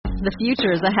The future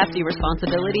is a hefty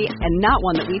responsibility and not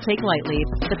one that we take lightly.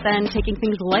 But then taking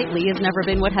things lightly has never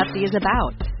been what Hefty is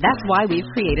about. That's why we've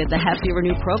created the Hefty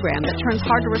Renew program that turns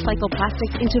hard-to-recycle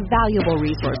plastics into valuable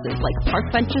resources like park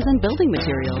benches and building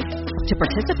materials. To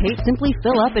participate, simply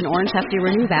fill up an orange Hefty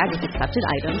Renew bag with accepted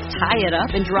items, tie it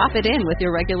up, and drop it in with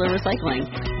your regular recycling.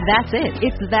 That's it.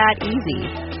 It's that easy.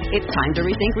 It's time to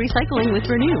rethink recycling with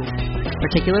Renew.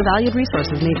 Particular valued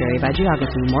resources may vary by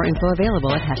geography. More info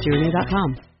available at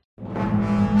heftyrenew.com.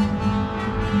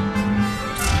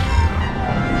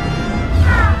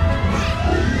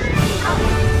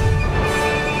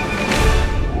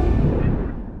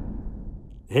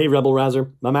 Hey, Rebel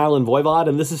Rouser. I'm Alan Voivod,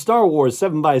 and this is Star Wars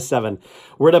 7x7.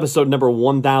 We're at episode number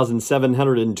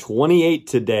 1728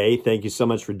 today. Thank you so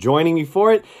much for joining me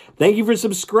for it. Thank you for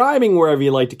subscribing wherever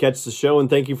you like to catch the show, and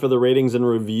thank you for the ratings and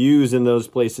reviews in those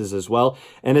places as well.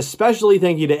 And especially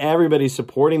thank you to everybody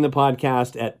supporting the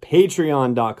podcast at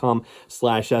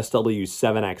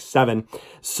patreon.com/SW7x7.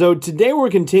 So today we're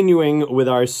continuing with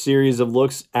our series of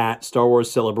looks at Star Wars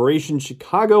Celebration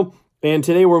Chicago. And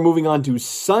today we're moving on to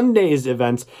Sunday's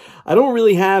events. I don't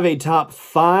really have a top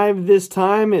 5 this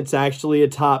time. It's actually a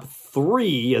top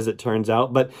 3, as it turns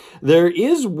out. But there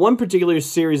is one particular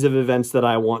series of events that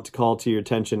I want to call to your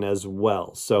attention as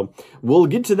well. So we'll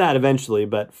get to that eventually.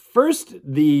 But first,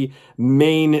 the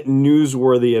main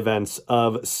newsworthy events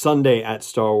of Sunday at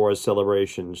Star Wars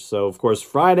Celebration. So, of course,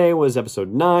 Friday was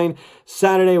episode 9.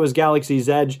 Saturday was Galaxy's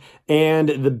Edge. And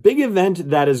the big event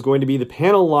that is going to be the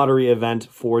panel lottery event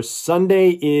for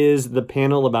Sunday is the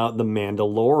panel about The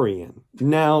Mandalorian.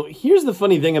 Now, here's the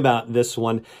funny thing about this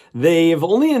one. They've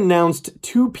only announced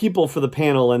 2 people for the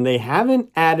panel, and they haven't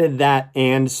added that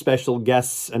and special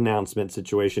guests announcement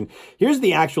situation. Here's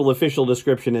the actual official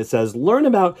description. It says, learn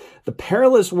about the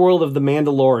perilous world of The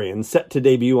Mandalorian, set to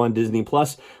debut on Disney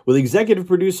Plus, with executive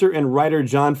producer and writer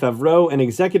Jon Favreau and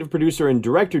executive producer and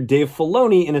director Dave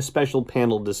Filoni in a special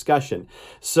panel discussion.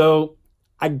 So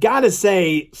I gotta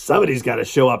say, somebody's gotta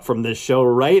show up from this show,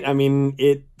 right? I mean,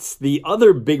 it's the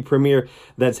other big premiere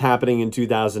that's happening in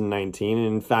 2019. And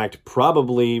in fact,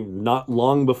 probably not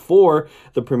long before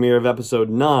the premiere of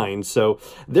episode 9. So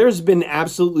there's been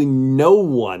absolutely no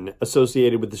one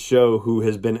associated with the show who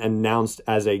has been announced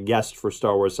as a guest for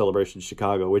Star Wars Celebration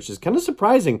Chicago, which is kind of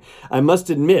surprising, I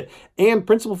must admit. And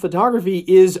principal photography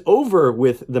is over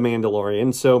with The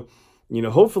Mandalorian. So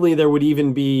hopefully there would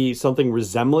even be something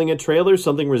resembling a trailer,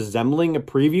 something resembling a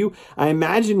preview. I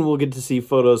imagine we'll get to see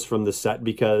photos from the set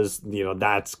because,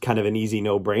 that's kind of an easy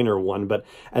no-brainer one. But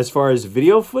as far as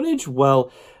video footage, well,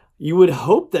 you would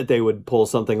hope that they would pull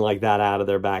something like that out of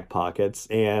their back pockets.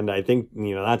 And I think,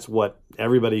 that's what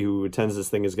everybody who attends this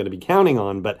thing is going to be counting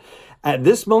on. But at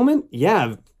this moment,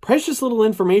 yeah, precious little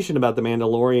information about the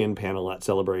Mandalorian panel at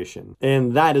Celebration.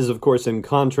 And that is, of course, in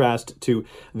contrast to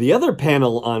the other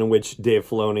panel on which Dave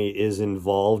Filoni is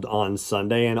involved on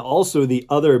Sunday, and also the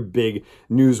other big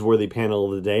newsworthy panel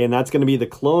of the day, and that's going to be the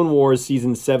Clone Wars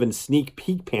Season 7 sneak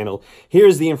peek panel.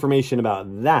 Here's the information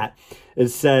about that. It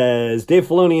says, Dave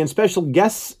Filoni and special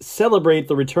guests celebrate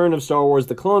the return of Star Wars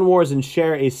The Clone Wars and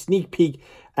share a sneak peek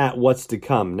at what's to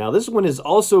come. Now, this one is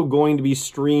also going to be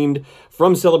streamed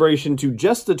from Celebration to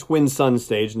just the Twin Sun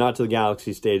stage, not to the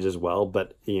Galaxy stage as well,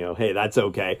 but, hey, that's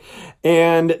okay.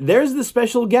 And there's the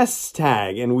special guests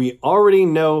tag, and we already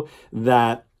know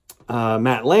that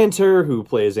Matt Lanter, who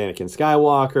plays Anakin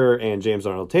Skywalker, and James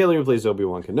Arnold Taylor, who plays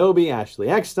Obi-Wan Kenobi, Ashley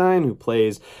Eckstein, who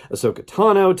plays Ahsoka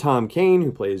Tano, Tom Kane,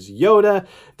 who plays Yoda,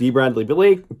 D. Bradley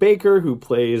Baker, who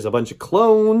plays a bunch of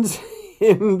clones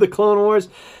in the Clone Wars,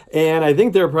 and I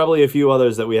think there are probably a few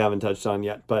others that we haven't touched on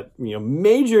yet, but,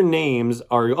 major names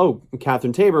are,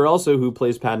 Catherine Tabor also, who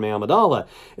plays Padme Amidala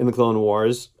in the Clone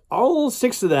Wars. All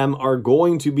 6 of them are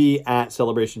going to be at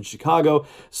Celebration Chicago,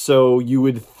 so you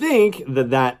would think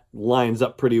that lines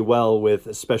up pretty well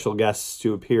with special guests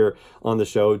to appear on the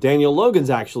show. Daniel Logan's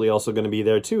actually also going to be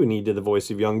there too, and he did the voice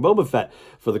of young Boba Fett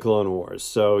for the Clone Wars.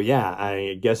 So yeah,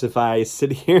 I guess if I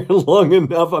sit here long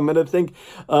enough, I'm going to think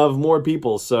of more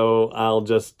people. So I'll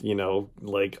just,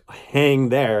 hang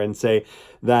there and say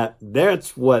that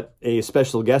that's what a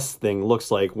special guest thing looks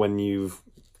like when you've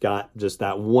got just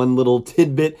that one little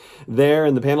tidbit there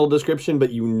in the panel description, but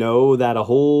that a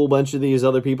whole bunch of these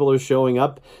other people are showing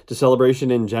up to Celebration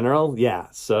in general. Yeah,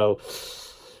 so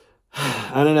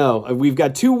I don't know. We've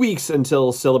got 2 weeks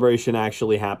until Celebration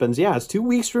actually happens. Yeah, it's 2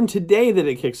 weeks from today that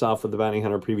it kicks off with the Bounty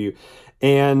Hunter preview.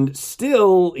 And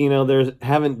still, there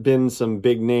haven't been some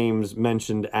big names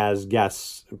mentioned as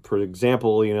guests. For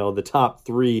example, the top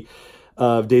 3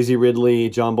 of Daisy Ridley,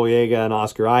 John Boyega, and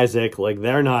Oscar Isaac,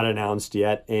 they're not announced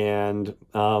yet. And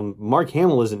Mark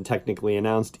Hamill isn't technically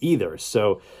announced either.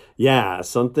 So Yeah,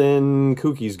 something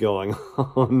kooky's going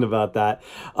on about that.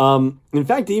 In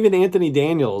fact, even Anthony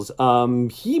Daniels,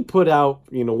 he put out,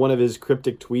 one of his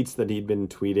cryptic tweets that he'd been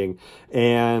tweeting,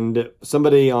 and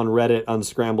somebody on Reddit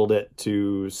unscrambled it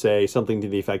to say something to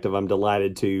the effect of, "I'm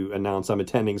delighted to announce I'm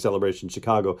attending Celebration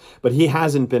Chicago," but he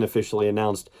hasn't been officially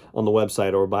announced on the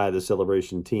website or by the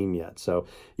Celebration team yet. So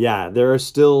yeah, there are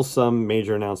still some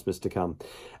major announcements to come.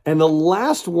 And the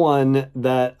last one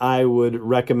that I would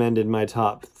recommend in my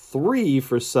top 3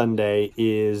 for Sunday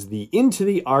is the Into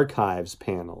the Archives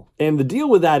panel. And the deal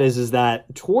with that is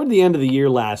that toward the end of the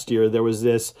year last year, there was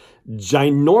this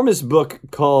ginormous book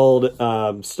called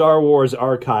Star Wars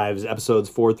Archives, episodes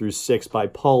 4 through 6 by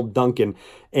Paul Duncan.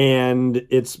 And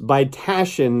it's by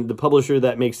Taschen, the publisher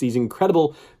that makes these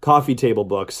incredible coffee table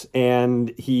books.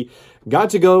 And he got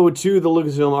to go to the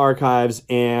Lucasfilm Archives,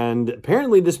 and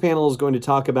apparently this panel is going to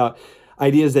talk about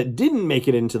ideas that didn't make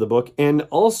it into the book. And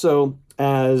also,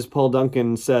 as Paul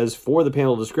Duncan says for the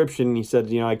panel description, he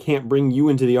said, I can't bring you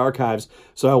into the archives,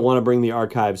 so I want to bring the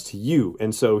archives to you.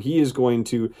 And so he is going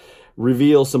to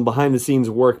reveal some behind the scenes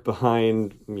work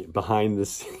behind the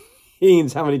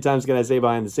scenes. How many times can I say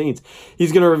behind the scenes?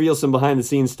 He's going to reveal some behind the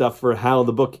scenes stuff for how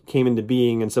the book came into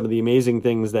being and some of the amazing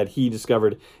things that he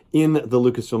discovered in the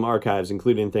Lucasfilm Archives,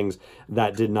 including things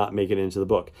that did not make it into the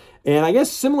book. And I guess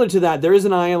similar to that, there is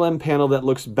an ILM panel that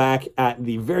looks back at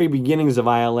the very beginnings of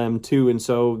ILM too, and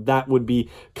so that would be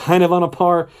kind of on a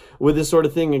par with this sort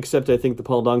of thing, except I think the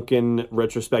Paul Duncan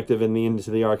retrospective and the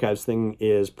Into the Archives thing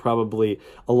is probably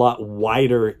a lot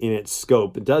wider in its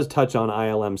scope. It does touch on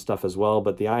ILM stuff as well,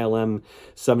 but the ILM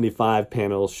 75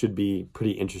 panel should be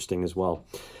pretty interesting as well.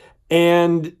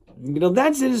 And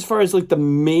that's it as far as like the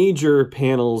major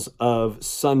panels of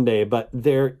Sunday, but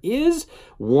there is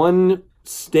one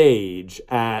stage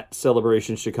at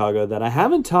Celebration Chicago that I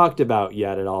haven't talked about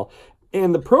yet at all.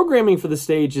 And the programming for the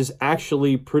stage is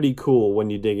actually pretty cool when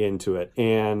you dig into it.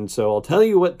 And so I'll tell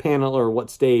you what panel or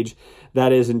what stage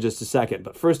that is in just a second.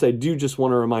 But first, I do just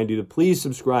want to remind you to please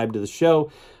subscribe to the show.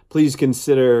 Please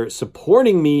consider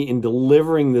supporting me in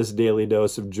delivering this daily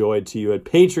dose of joy to you at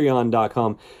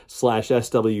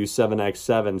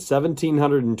patreon.com/SW7X7.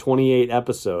 1,728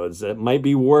 episodes. It might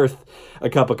be worth a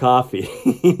cup of coffee.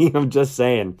 I'm just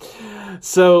saying.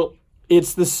 So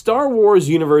it's the Star Wars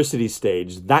University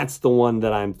stage. That's the one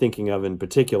that I'm thinking of in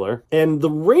particular. And the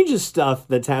range of stuff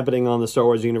that's happening on the Star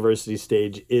Wars University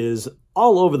stage is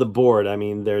all over the board. I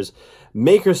mean, there's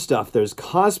maker stuff, there's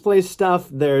cosplay stuff,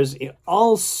 there's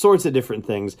all sorts of different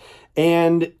things.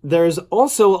 And there's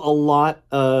also a lot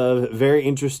of very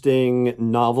interesting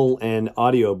novel and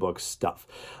audiobook stuff.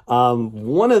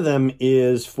 One of them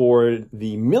is for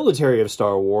the military of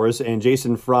Star Wars, and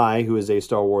Jason Fry, who is a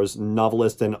Star Wars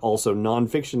novelist and also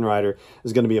nonfiction writer,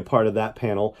 is going to be a part of that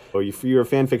panel. Or if you're a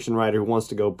fan fiction writer who wants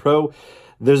to go pro,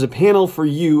 there's a panel for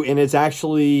you, and it's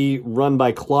actually run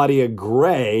by Claudia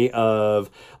Gray of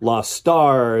Lost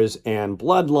Stars and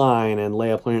Bloodline and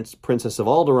Leia, Princess of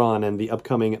Alderaan and the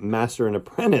upcoming Master and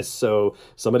Apprentice. So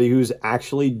somebody who's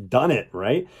actually done it,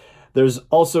 right? There's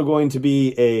also going to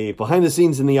be a behind the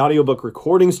scenes in the audiobook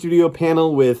recording studio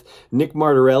panel with Nick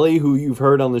Martorelli, who you've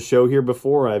heard on the show here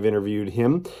before. I've interviewed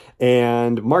him.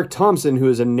 And Mark Thompson, who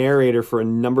is a narrator for a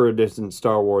number of different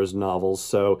Star Wars novels.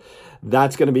 So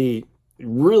that's going to be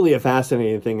really a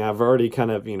fascinating thing. I've already kind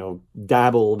of,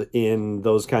 dabbled in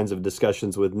those kinds of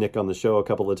discussions with Nick on the show a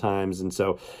couple of times. And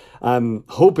so I'm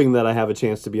hoping that I have a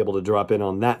chance to be able to drop in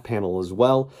on that panel as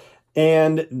well.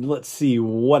 And let's see,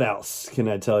 what else can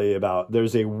I tell you about?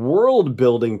 There's a world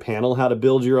building panel, how to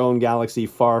build your own galaxy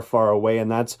far, far away.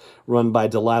 And that's run by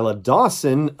Delilah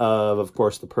Dawson of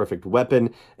course, The Perfect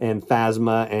Weapon and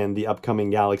Phasma and the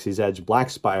upcoming Galaxy's Edge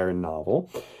Blackspire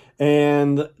novel.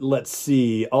 And let's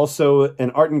see, also an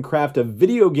art and craft of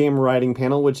video game writing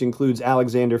panel, which includes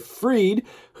Alexander Freed,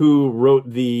 who wrote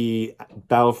the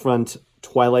Battlefront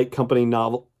Twilight Company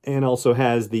novel and also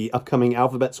has the upcoming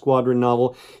Alphabet Squadron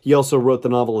novel. He also wrote the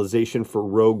novelization for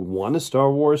Rogue One, a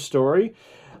Star Wars story.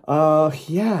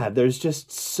 There's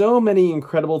just so many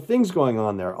incredible things going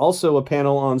on there. Also a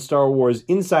panel on Star Wars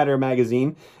Insider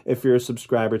Magazine, if you're a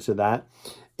subscriber to that.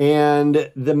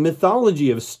 And the mythology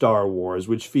of Star Wars,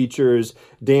 which features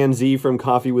Dan Z from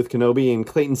Coffee with Kenobi and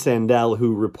Clayton Sandell,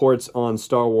 who reports on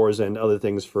Star Wars and other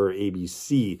things for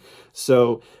ABC.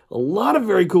 So a lot of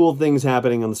very cool things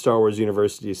happening on the Star Wars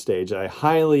University stage. I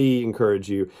highly encourage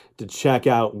you to check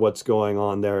out what's going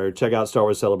on there. Check out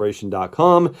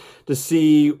StarWarsCelebration.com to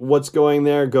see what's going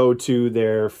there. Go to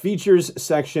their features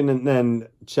section and then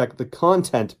check the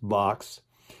content box.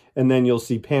 And then you'll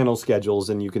see panel schedules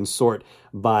and you can sort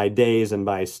by days and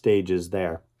by stages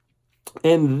there.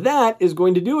 And that is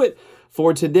going to do it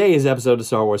for today's episode of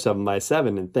Star Wars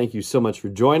 7x7. And thank you so much for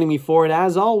joining me for it,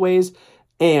 as always.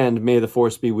 And may the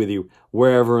Force be with you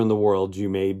wherever in the world you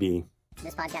may be.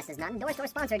 This podcast is not endorsed or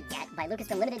sponsored yet by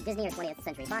Lucasfilm Limited, Disney, or 20th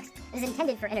Century Fox. It is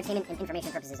intended for entertainment and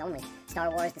information purposes only. Star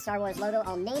Wars, the Star Wars logo,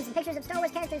 all names and pictures of Star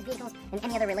Wars characters, vehicles, and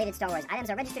any other related Star Wars items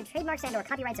are registered trademarks and/or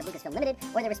copyrights of Lucasfilm Limited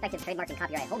or their respective trademark and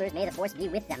copyright holders. May the Force be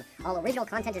with them. All original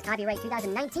content is copyright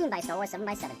 2019 by Star Wars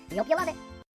 7x7. We hope you love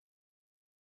it.